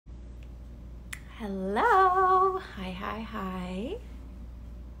Hello. Hi, hi, hi.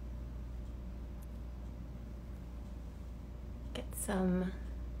 Get some.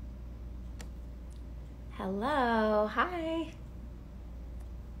 Hello. Hi.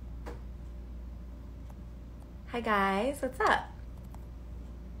 Hi, guys. What's up?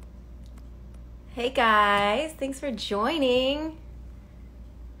 Hey, guys. Thanks for joining.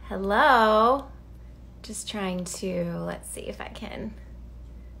 Hello. Just trying to, let's see if I can.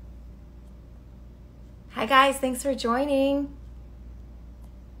 Hi, guys. Thanks for joining.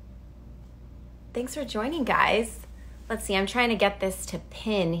 Thanks for joining, guys. Let's see. I'm trying to get this to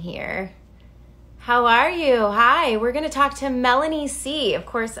pin here. How are you? Hi. We're going to talk to Melanie C, of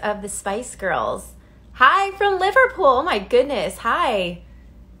course, of the Spice Girls. Hi from Liverpool. Oh, my goodness. Hi.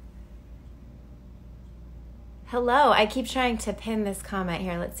 Hello. I keep trying to pin this comment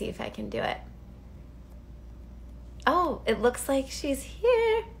here. Let's see if I can do it. Oh, it looks like she's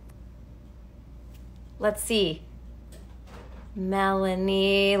here. Let's see.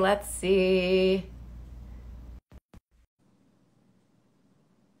 Melanie, let's see.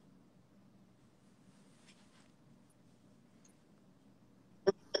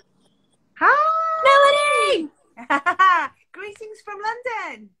 Hi! Melanie! Greetings from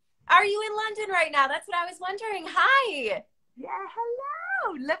London. Are you in London right now? That's what I was wondering. Hi. Yeah,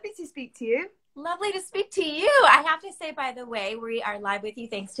 hello. Lovely to speak to you. Lovely to speak to you. I have to say, by the way, we are live with you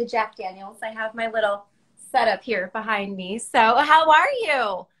thanks to Jack Daniels. I have my little setup here behind me. So how are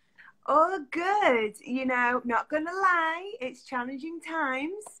you? All good. You know, not going to lie, it's challenging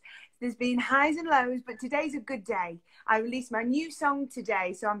times. There's been highs and lows, but today's a good day. I released my new song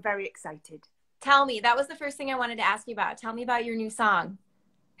today, so I'm very excited. Tell me, that was the first thing I wanted to ask you about. Tell me about your new song.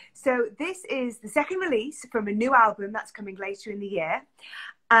 So this is the second release from a new album that's coming later in the year.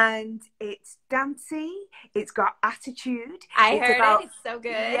 And it's dancey. It's got attitude. I it's heard about, it. It's so good.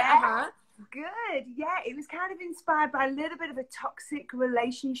 Yeah. Good. Yeah, it was kind of inspired by a little bit of a toxic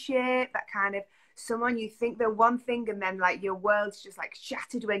relationship, that kind of someone you think they're one thing and then like your world's just like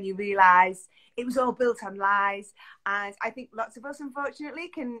shattered when you realize it was all built on lies. And I think lots of us, unfortunately,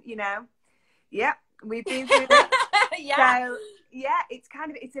 can, yeah, we've been through this. Yeah. So yeah, it's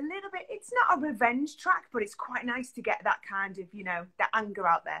a little bit, it's not a revenge track, but it's quite nice to get that kind of, that anger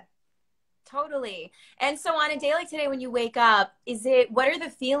out there. Totally. And so on a day like today, when you wake up, what are the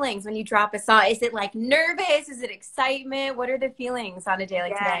feelings when you drop a song? Is it like nervous? Is it excitement? What are the feelings on a day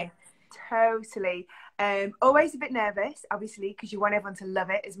like today? Totally. Always a bit nervous, obviously, because you want everyone to love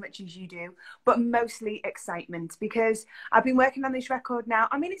it as much as you do, but mostly excitement because I've been working on this record now.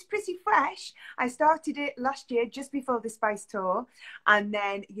 I mean, it's pretty fresh. I started it last year, just before the Spice Tour. And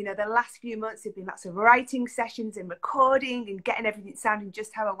then, the last few months have been lots of writing sessions and recording and getting everything sounding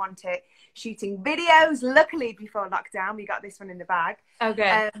just how I want it. Shooting videos. Luckily, before lockdown, we got this one in the bag. Oh,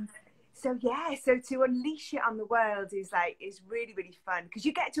 good. So to unleash it on the world is really, really fun because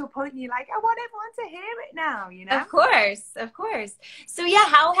you get to a point and you're like, I want everyone to hear it now, Of course, of course. So yeah,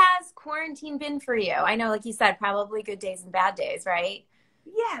 how has quarantine been for you? I know, like you said, probably good days and bad days, right?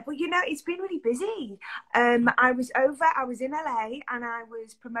 Yeah, but it's been really busy. I was in LA and I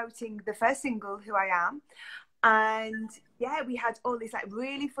was promoting the first single, Who I Am. And yeah, we had all this like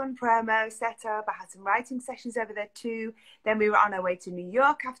really fun promo set up. I had some writing sessions over there too. Then we were on our way to New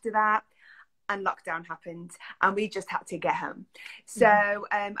York after that. And lockdown happened and we just had to get home. So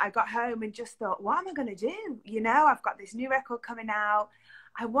I got home and just thought, what am I going to do? I've got this new record coming out.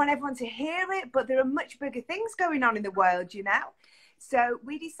 I want everyone to hear it, but there are much bigger things going on in the world. So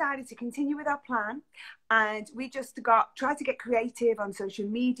we decided to continue with our plan and we just tried to get creative on social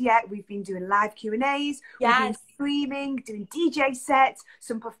media. We've been doing live Q&As, Yes. We've been streaming, doing DJ sets,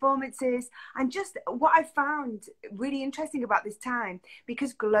 some performances. And just what I found really interesting about this time,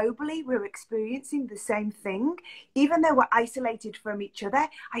 because globally we're experiencing the same thing, even though we're isolated from each other,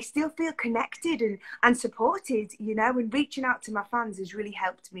 I still feel connected and supported, and reaching out to my fans has really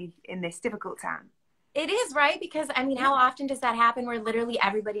helped me in this difficult time. It is, right? Because, I mean, how often does that happen where literally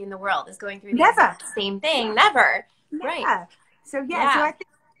everybody in the world is going through the Never. exact same thing? Never. Right. So I think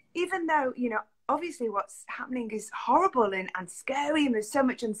even though, obviously what's happening is horrible and scary and there's so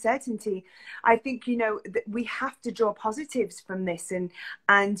much uncertainty, I think, that we have to draw positives from this. And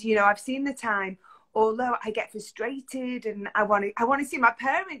I've seen the time, although I get frustrated and I want to see my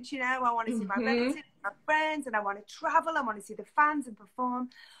parents, I want to see my relatives, my friends, and I want to travel. I want to see the fans and perform.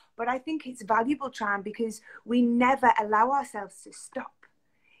 But I think it's valuable, Tran, because we never allow ourselves to stop.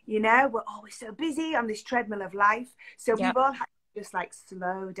 We're always so busy on this treadmill of life. So we've all had to just like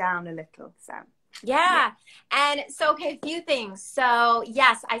slow down a little. So Yeah. And so, okay, a few things. So,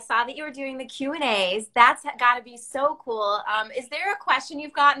 yes, I saw that you were doing the Q&As. That's got to be so cool. Is there a question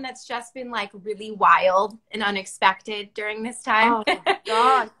you've gotten that's just been like really wild and unexpected during this time? Oh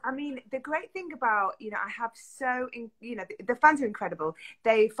God. I mean, the great thing about, I have the fans are incredible.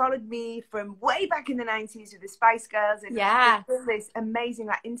 They followed me from way back in the 90s with the Spice Girls, and Yeah. there's this amazing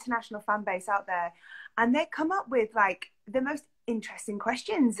like international fan base out there. And they come up with like the most interesting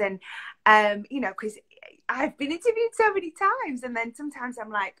questions. And because I've been interviewed so many times, and then sometimes I'm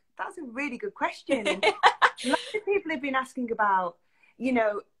like, that's a really good question. And lots of people have been asking about, you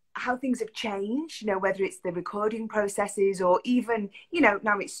know, how things have changed, whether it's the recording processes or even,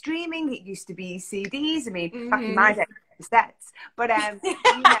 now it's streaming. It used to be CDs. I mean, back in my day, cassettes. But,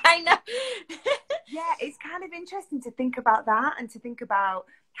 I know. yeah, it's kind of interesting to think about that and to think about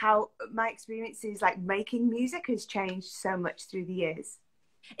how my experiences like making music has changed so much through the years.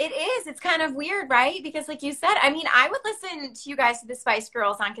 It is. It's kind of weird, right? Because like you said, I mean, I would listen to you guys, the Spice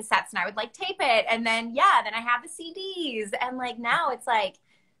Girls on cassettes, and I would like tape it. And then, yeah, then I have the CDs. And like now it's like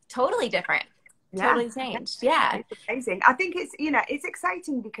totally different. Yeah. Totally changed. Yeah. It's amazing. I think it's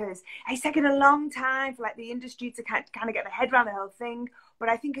exciting because it's taken a long time for like the industry to kind of get their head around the whole thing. But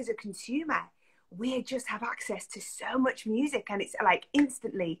I think as a consumer, we just have access to so much music, and it's like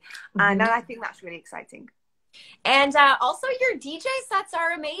instantly. And I think that's really exciting. And also your DJ sets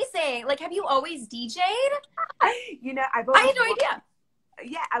are amazing. Like, have you always DJ'd? I've I always had no idea.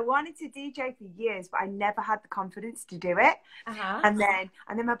 Yeah, I wanted to DJ for years, but I never had the confidence to do it. Uh-huh. And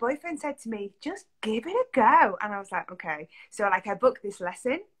then my boyfriend said to me, just give it a go. And I was like, okay. So like I booked this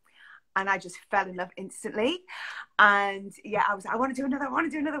lesson, and I just fell in love instantly. And yeah, I want to do another, I want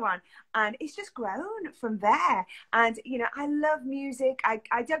to do another one. And it's just grown from there. And, I love music. I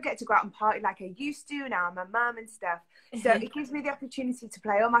don't get to go out and party like I used to. Now I'm a mum and stuff. So it gives me the opportunity to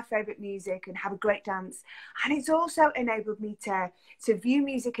play all my favorite music and have a great dance. And it's also enabled me to view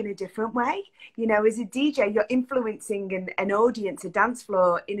music in a different way. As a DJ, you're influencing an audience, a dance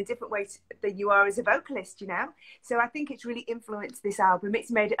floor in a different way than you are as a vocalist, So I think it's really influenced this album. It's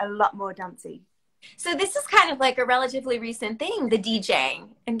made it a lot more dancey. So this is kind of like a relatively recent thing, the DJing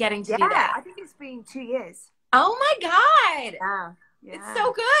and getting to do that. I think it's been 2 years. Oh my God. Yeah. It's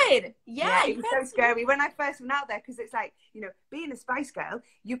so good. Yeah. It was so scary when I first went out there, because it's like, being a Spice Girl,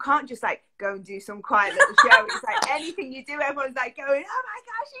 you can't just like go and do some quiet little show. It's like anything you do, everyone's like going, oh my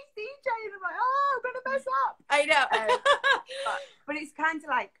gosh, she's DJing. I'm like, oh, I'm gonna mess up. I know. But it's kind of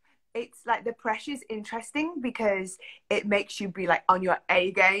like, it's like the pressure's interesting because it makes you be like on your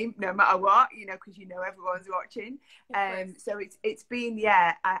A game no matter what, because everyone's watching. So it's been,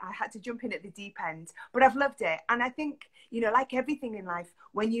 I had to jump in at the deep end, but I've loved it. And I think, like everything in life,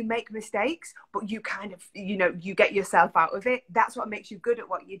 when you make mistakes, but you kind of, you get yourself out of it, that's what makes you good at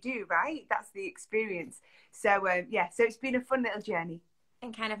what you do, right? That's the experience. So so it's been a fun little journey.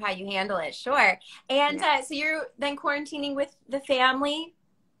 And kind of how you handle it, sure. And so you're then quarantining with the family?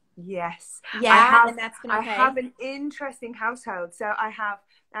 Yes. Yeah, and that's been okay. I have an interesting household. So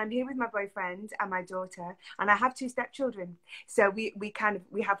I'm here with my boyfriend and my daughter, and I have 2 stepchildren. So we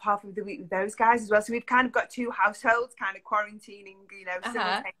have half of the week with those guys as well. So we've kind of got 2 households kind of quarantining,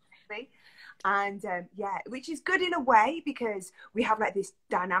 simultaneously. And which is good in a way, because we have like this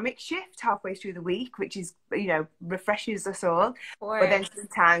dynamic shift halfway through the week, which is, refreshes us all. But then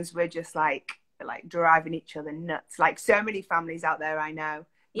sometimes we're just like driving each other nuts, like so many families out there I know.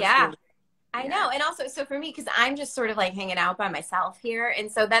 Yeah, I know. And also, so for me, because I'm just sort of like hanging out by myself here.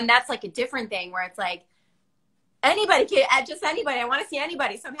 And so then that's like a different thing where it's like, anybody can, just anybody. I want to see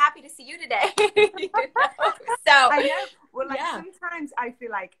anybody. So I'm happy to see you today. So I know. Well, sometimes I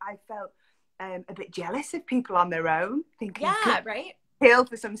feel like I felt a bit jealous of people on their own, thinking, right, feel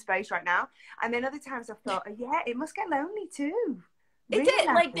for some space right now. And then other times I thought, it must get lonely too. It did.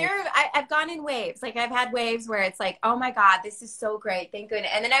 Like I've gone in waves. Like I've had waves where it's like, oh my God, this is so great. Thank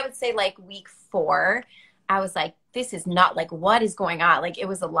goodness. And then I would say like week 4, I was like, this is not like, what is going on? Like it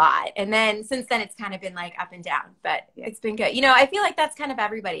was a lot. And then since then it's kind of been like up and down, but it's been good. I feel like that's kind of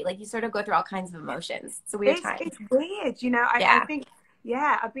everybody. Like you sort of go through all kinds of emotions. It's a weird time. It's weird. I think,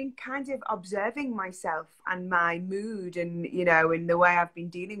 I've been kind of observing myself and my mood and, in the way I've been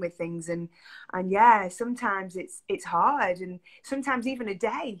dealing with things. And sometimes it's hard. And sometimes even a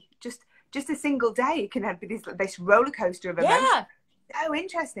day, just a single day can have this roller coaster of emotions. Yeah. So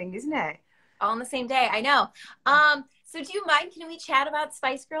interesting, isn't it? All on the same day. I know. So do you mind, can we chat about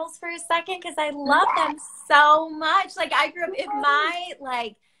Spice Girls for a second? Because I love them so much. Like I grew up, if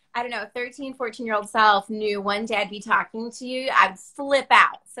my I don't know, 13, 14-year-old self knew one day I'd be talking to you, I'd flip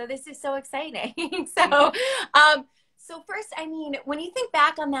out. So this is so exciting. So first, I mean, when you think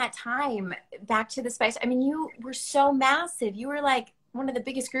back on that time, back to the Spice, I mean, you were so massive. You were like one of the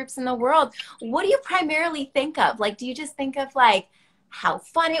biggest groups in the world. What do you primarily think of? Like, do you just think of like how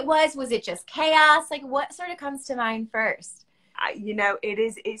fun it was? Was it just chaos? Like, what sort of comes to mind first? You know,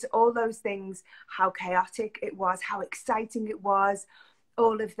 it's all those things, how chaotic it was, how exciting it was,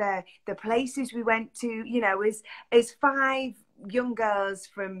 all of the places we went to, you know, as five young girls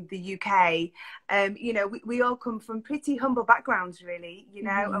from the UK. You know, we all come from pretty humble backgrounds, really, you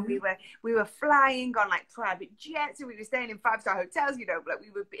know. And we were flying on like private jets, and we were staying in five-star hotels, you know, like we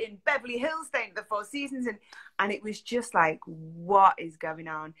were in Beverly Hills staying at the Four Seasons, and it was just like, what is going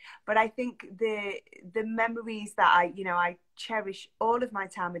on? But I think the memories that I cherish all of my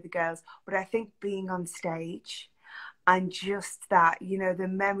time with the girls, but I think being on stage and just that, you know, the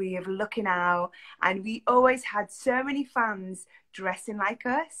memory of looking out, and we always had so many fans dressing like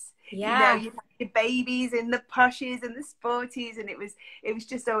us. Yeah. You know, you had your babies in the poshes and the sporties, and it was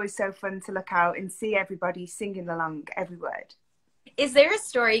just always so fun to look out and see everybody singing along every word. Is there a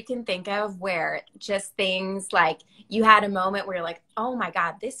story you can think of where just things like you had a moment where you're like, oh my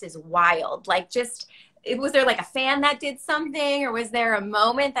God, this is wild? Like just, was there like a fan that did something, or was there a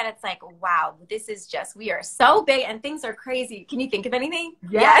moment that it's like, wow, this is just, we are so big and things are crazy. Can you think of anything?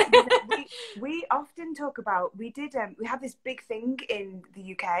 Yeah. We often talk about, we have this big thing in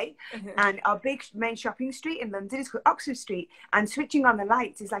the UK, and our big main shopping street in London is called Oxford Street, and switching on the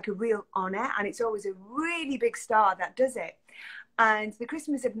lights is like a real honor, and it's always a really big star that does it. And the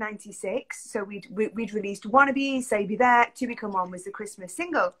Christmas of '96, so we'd released Wannabe, Say Be There, To Become One was the Christmas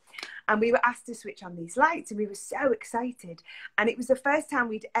single. And we were asked to switch on these lights, and we were so excited. And it was the first time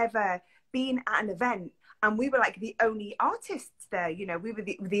we'd ever been at an event, and we were like the only artists there. You know, we were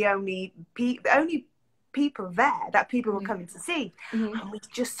the only people there that people were coming to see. And we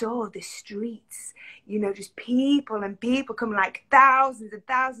just saw the streets, you know, just people and people coming, like thousands and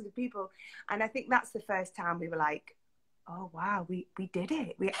thousands of people. And I think that's the first time we were like, oh wow, we did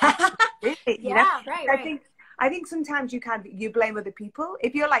it. We actually did it. You know? Right. I think sometimes you blame other people.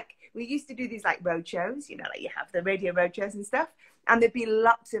 If you're like, we used to do these like road shows, you know, like you have the radio road shows and stuff, and there'd be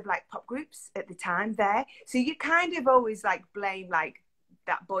lots of like pop groups at the time there. So you kind of always like blame like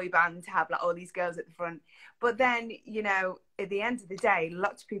that boy band to have like all these girls at the front. But then, you know, at the end of the day,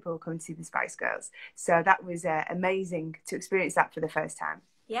 lots of people come to see the Spice Girls. So that was amazing to experience that for the first time.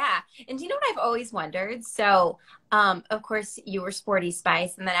 Yeah. And do you know what I've always wondered? So, of course, you were Sporty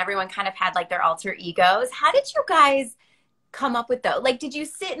Spice, and then everyone kind of had like their alter egos. How did you guys come up with those? Like, did you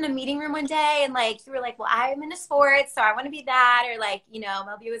sit in a meeting room one day and like, you were like, well, I'm into sports, so I want to be that? Or like, you know,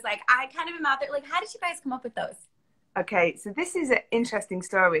 Melby was like, I kind of am out there. Like, how did you guys come up with those? Okay, so this is an interesting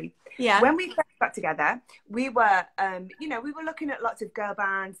story. Yeah. When we first got together, we were, you know, we were looking at lots of girl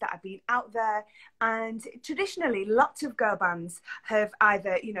bands that had been out there. And traditionally, lots of girl bands have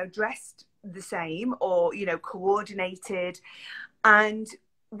either, you know, dressed the same or, you know, coordinated. And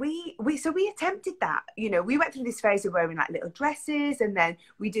we attempted that. You know, we went through this phase of wearing like little dresses. And then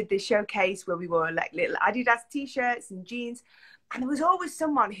we did this showcase where we wore like little Adidas t-shirts and jeans. And there was always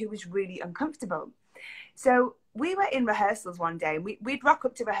someone who was really uncomfortable. So we were in rehearsals one day, and we'd rock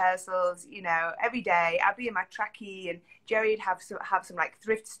up to rehearsals, you know, every day. I'd be in my trackie, and Jerry'd have some like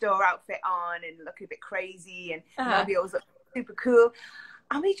thrift store outfit on and look a bit crazy, and Melby always looked super cool.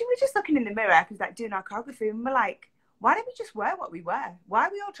 And we were just looking in the mirror because like doing our choreography, and we're like, why don't we just wear what we wear? Why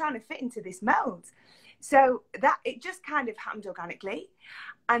are we all trying to fit into this mold? So that it just kind of happened organically.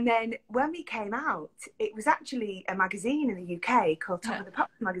 And then when we came out, it was actually a magazine in the UK called Top of the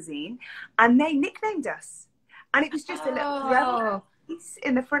Pops magazine, and they nicknamed us. And it was just a little yellow piece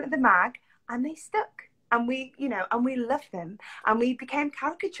in the front of the mag, and they stuck. And we, you know, and we loved them, and we became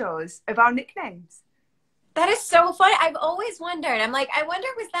caricatures of our nicknames. That is so funny. I've always wondered. I'm like, I wonder,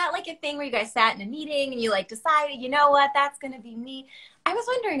 was that like a thing where you guys sat in a meeting and you like decided, you know what, that's going to be me? I was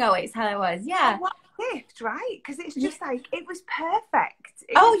wondering always how that was. Yeah. What a gift, right? Because it's just like, it was perfect.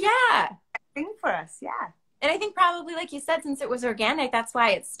 Yeah. Thing for us, yeah. And I think probably, like you said, since it was organic, that's why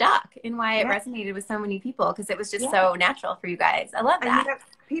it stuck and why it resonated with so many people, because it was just so natural for you guys. I love that. And, you know,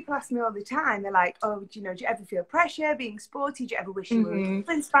 people ask me all the time, they're like, oh, do you ever feel pressure being sporty? Do you ever wish you were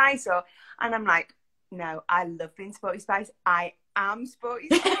different Spice? And I'm like, no, I love being Sporty Spice. I am Sporty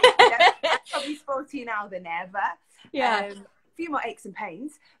Spice. I'm probably sporty now than ever. Yeah. A few more aches and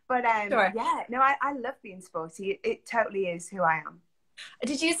pains. But yeah, no, I love being sporty. It totally is who I am.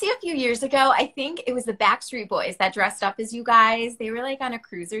 Did you see a few years ago, I think it was the Backstreet Boys that dressed up as you guys? They were like on a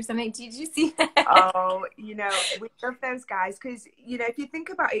cruise or something. Did you see that? Oh, you know, we love those guys because, you know, if you think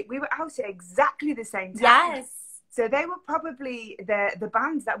about it, we were out at exactly the same time. Yes. So they were probably the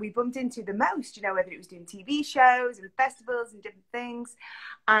bands that we bumped into the most, you know, whether it was doing TV shows and festivals and different things.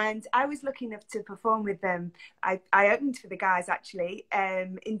 And I was lucky enough to perform with them. I opened for the guys actually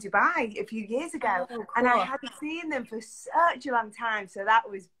in Dubai a few years ago. Oh, And I cool. hadn't seen them for such a long time. So that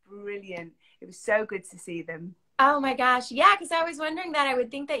was brilliant. It was so good to see them. Oh my gosh. Yeah, because I was wondering that. I would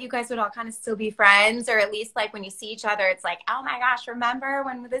think that you guys would all kind of still be friends, or at least like when you see each other, it's like, oh my gosh, remember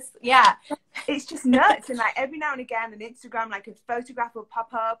when this? Yeah. It's just nuts. And like every now and again on Instagram, like a photograph will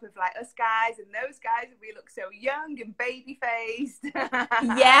pop up of like us guys and those guys, and we look so young and baby faced.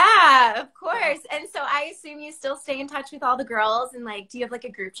 Yeah, of course. And so I assume you still stay in touch with all the girls, and like, do you have like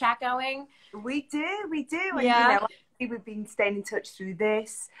a group chat going? We do. And Yeah. you know, we've been staying in touch through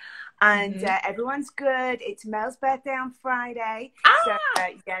this, and everyone's good. It's Mel's birthday on Friday, so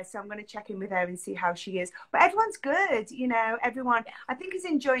yeah, so I'm going to check in with her and see how she is. But everyone's good, you know. Everyone, I think, is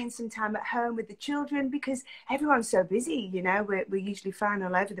enjoying some time at home with the children because everyone's so busy. You know, we're usually flying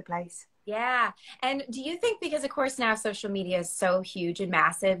all over the place. Yeah. And do you think, because of course now social media is so huge and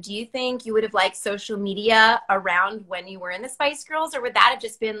massive, do you think you would have liked social media around when you were in the Spice Girls, or would that have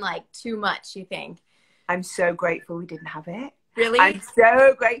just been like too much, you think? I'm so grateful we didn't have it. Really? I'm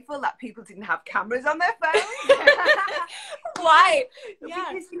so grateful that people didn't have cameras on their phones. Why? Yeah.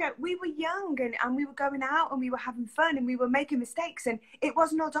 Because, you know, we were young and we were going out and we were having fun and we were making mistakes and it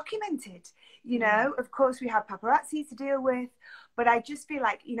wasn't all documented. You know, of course we have paparazzi to deal with, but I just feel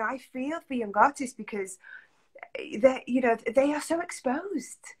like, you know, I feel for young artists because they, you know, they are so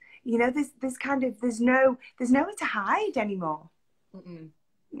exposed. You know, there's nowhere to hide anymore. Mm-mm.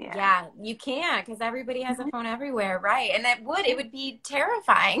 Yeah, you can't, because everybody has a phone everywhere, right? And it would be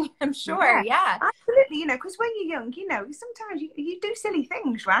terrifying, I'm sure. Yeah. Absolutely. You know, because when you're young, you know, sometimes you do silly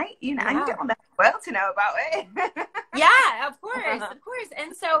things, right? You know, and you don't want the world to know about it. Yeah, of course, of course.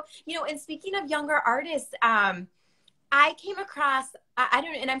 And so, you know, and speaking of younger artists, I came across, I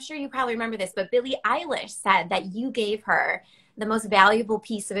don't know, and I'm sure you probably remember this, but Billie Eilish said that you gave her the most valuable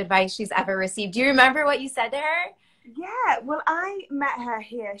piece of advice she's ever received. Do you remember what you said to her? Yeah, well, I met her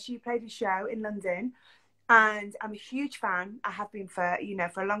here. She played a show in London, and I'm a huge fan. I have been for, you know,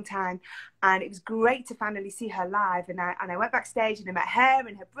 for a long time, and it was great to finally see her live. And I went backstage and I met her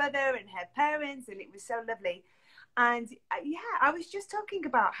and her brother and her parents, and it was so lovely. And yeah, I was just talking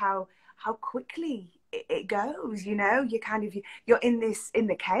about how quickly it goes. You know, you're in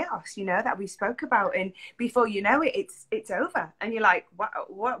the chaos, you know, that we spoke about, and before you know it, it's over, and you're like,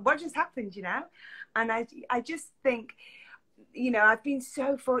 what just happened, you know? And I just think, you know, I've been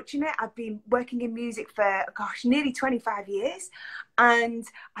so fortunate. I've been working in music for, gosh, nearly 25 years. And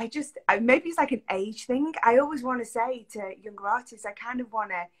maybe it's like an age thing. I always want to say to younger artists,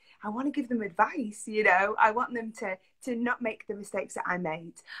 I want to give them advice, you know. I want them to not make the mistakes that I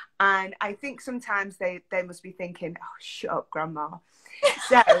made. And I think sometimes they must be thinking, oh, shut up, grandma.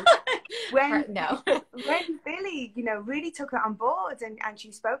 So when Billie, you know, really took it on board and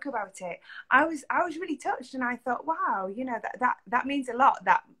she spoke about it, I was really touched, and I thought, wow, you know, that means a lot,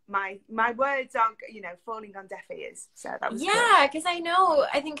 that my words aren't, you know, falling on deaf ears. So that was because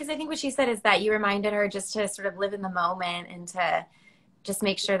I think what she said is that you reminded her just to sort of live in the moment and to just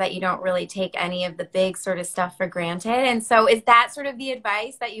make sure that you don't really take any of the big sort of stuff for granted. And so is that sort of the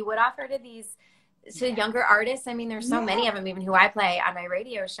advice that you would offer to younger artists? I mean, there's so many of them, even who I play on my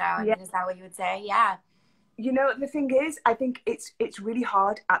radio show. I mean, is that what you would say? Yeah. You know, the thing is, I think it's really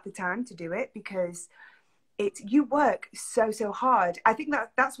hard at the time to do it because you work so hard. I think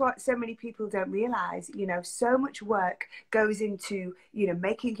that's what so many people don't realize. You know, so much work goes into, you know,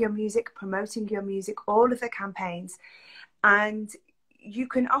 making your music, promoting your music, all of the campaigns. And you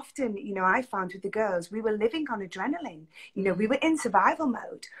can often, you know, I found with the girls, we were living on adrenaline. You know, we were in survival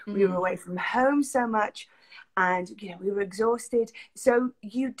mode. We were away from home so much, and, you know, we were exhausted. So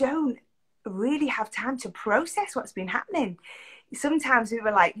you don't really have time to process what's been happening. Sometimes we were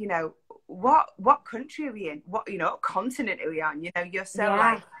like, you know, what country are we in? What, you know, what continent are we on? You know, you're so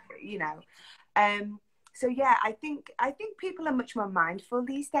like, you know. So yeah, I think people are much more mindful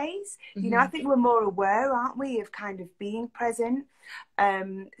these days. You know, I think we're more aware, aren't we, of kind of being present.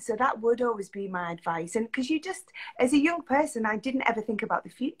 So that would always be my advice. And because you just, as a young person, I didn't ever think about the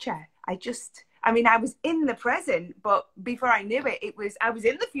future. I mean, I was in the present, but before I knew it, I was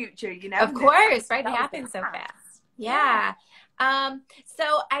in the future, you know. Of course, right? It happens so fast. Yeah.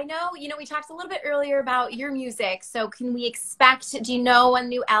 So I know, you know, we talked a little bit earlier about your music. So can we expect, do you know a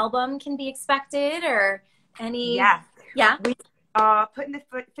new album can be expected or any? Yeah. Yeah. We are putting the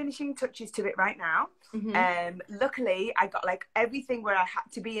finishing touches to it right now. Luckily, I got like everything where I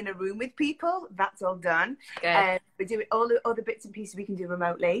had to be in a room with people. That's all done. Good. We're doing all the other bits and pieces we can do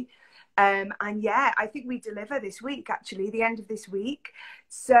remotely. And yeah, I think we deliver this week, actually, the end of this week.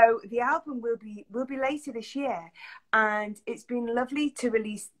 So the album will be later this year, and it's been lovely to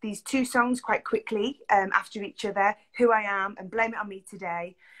release these 2 songs quite quickly after each other, Who I Am and Blame It On Me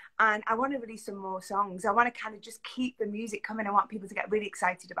Today. And I want to release some more songs. I want to kind of just keep the music coming. I want people to get really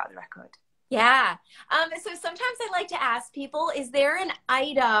excited about the record. Yeah. So sometimes I like to ask people, is there an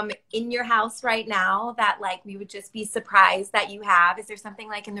item in your house right now that like we would just be surprised that you have? Is there something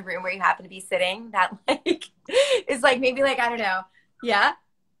like in the room where you happen to be sitting that like is like maybe like, I don't know. Yeah.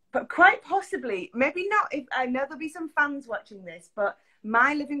 But quite possibly, maybe not. If I know there'll be some fans watching this, but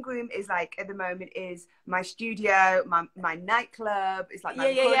my living room is like at the moment is my studio, my nightclub. It's like my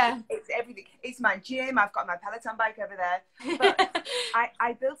It's everything. It's my gym. I've got my Peloton bike over there. But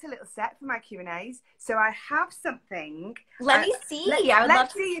I built a little set for my Q&As, so I have something. Let me see. I would love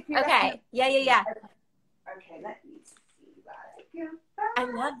to see if you. Okay. Yeah. Okay. Let me see. I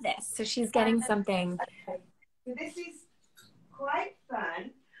love this. So she's getting something. Okay. So this is quite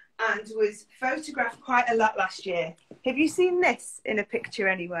fun and was photographed quite a lot last year. Have you seen this in a picture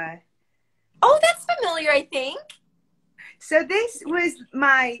anywhere? Oh, that's familiar, I think. So this was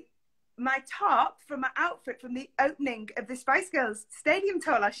my top from my outfit from the opening of the Spice Girls Stadium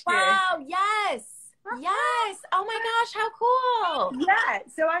tour last year. Wow, yes. Yes. Oh my gosh, how cool. Yeah,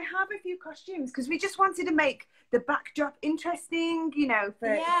 so I have a few costumes because we just wanted to make the backdrop interesting, you know,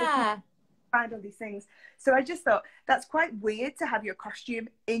 for find all these things. So I just thought that's quite weird to have your costume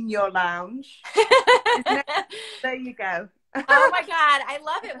in your lounge. Isn't it? There you go. Oh my God, I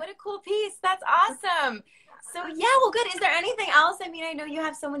love it. What a cool piece. That's awesome. So yeah, well, good. Is there anything else? I mean, I know you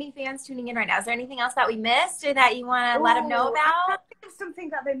have so many fans tuning in right now. Is there anything else that we missed or that you want to let them know about? Something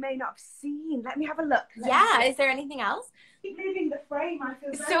that they may not have seen. Let me have a look. Is there anything else? Keep moving the frame. I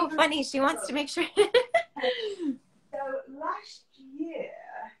feel it's so funny. She wants to make sure. So last year,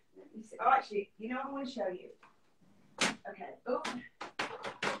 let me see. Oh, actually, you know what I want to show you? Okay. Oh,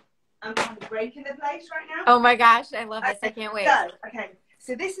 I'm kind of breaking the place right now. Oh my gosh, I love this. I can't wait.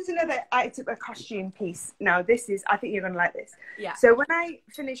 So this is another item, a costume piece. Now this is, I think you're going to like this. Yeah. So when I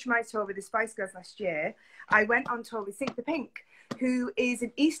finished my tour with the Spice Girls last year, I went on tour with Think the Pink, who is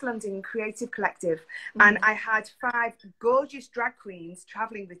an East London creative collective. And I had 5 gorgeous drag queens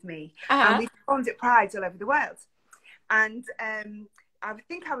traveling with me. And we performed at Prides all over the world. And I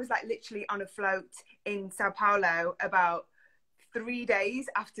think I was like literally on a float in Sao Paulo about 3 days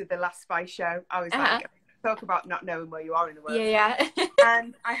after the last Spice show. I was like, talk about not knowing where you are in the world. Yeah.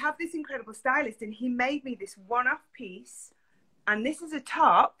 And I have this incredible stylist, and he made me this one-off piece, and this is a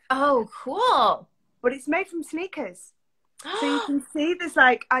top. Oh, cool. But it's made from sneakers. So you can see there's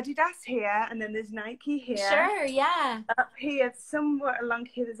like Adidas here, and then there's Nike here. Sure, yeah. Up here, somewhere along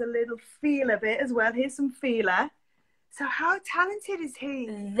here, there's a little feeler bit as well. Here's some feeler. So how talented is he?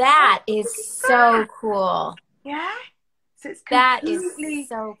 That is so cool. Yeah. So it's that is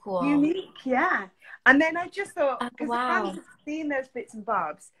so cool. Unique, yeah. And then I just thought, because the fans have seen those bits and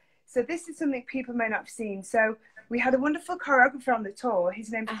bobs, so this is something people may not have seen. So we had a wonderful choreographer on the tour.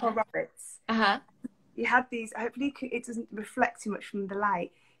 His name's Paul Roberts. He had these, hopefully it doesn't reflect too much from the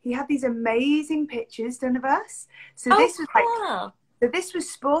light. He had these amazing pictures done of us. So this was like, so this was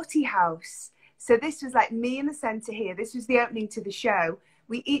Sporty House. So this was like me in the centre here. This was the opening to the show.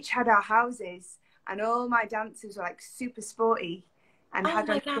 We each had our houses, and all my dancers were like super sporty and had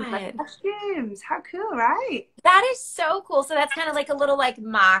like costumes. How cool, right? That is so cool. So that's kind of like a little like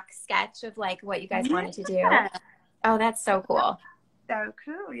mock sketch of like what you guys wanted to do. Oh, that's so cool. So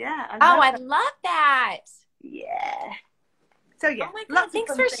cool, yeah. I love that. Yeah. So yeah. Oh my God,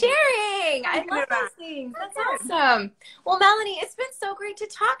 thanks for sharing. I love those things. That's awesome. Well, Melanie, it's been so great to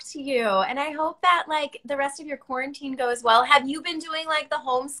talk to you. And I hope that like the rest of your quarantine goes well. Have you been doing like the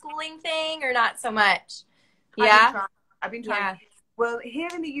homeschooling thing or not so much? Yeah. I've been trying. Yeah. Well, here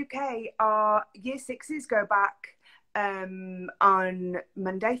in the UK, our year 6s go back on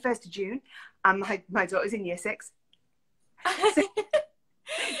Monday, 1st of June. And my daughter's in year 6. So,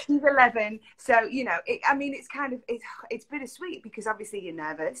 she's 11. So, you know, I mean, it's kind of, it's bittersweet because obviously you're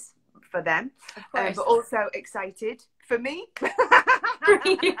nervous for them, but also excited for me.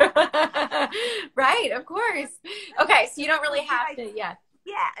 Right, of course. Okay, so you don't really have to, yeah,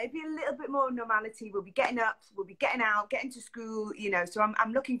 it'd be a little bit more normality. We'll be getting up, we'll be getting out, getting to school, you know, so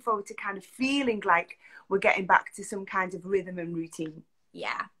I'm looking forward to kind of feeling like we're getting back to some kind of rhythm and routine.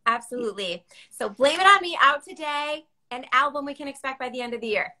 Yeah, absolutely. So Blame It On Me out today. An album we can expect by the end of the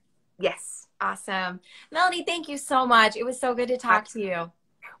year. Yes. Awesome. Melanie, thank you so much. It was so good to talk to you.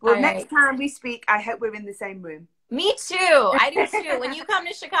 Well, next time we speak, I hope we're in the same room. Me too. I do too. When you come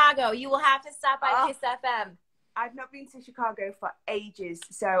to Chicago, you will have to stop by Kiss FM. I've not been to Chicago for ages,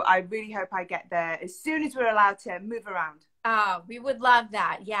 so I really hope I get there as soon as we're allowed to move around. Oh, we would love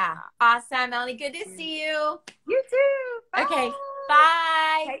that. Yeah. Awesome, Melanie. Good to see you. You too. Bye. Okay.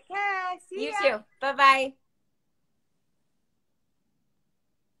 Bye. Take care. See You ya. too. Bye-bye.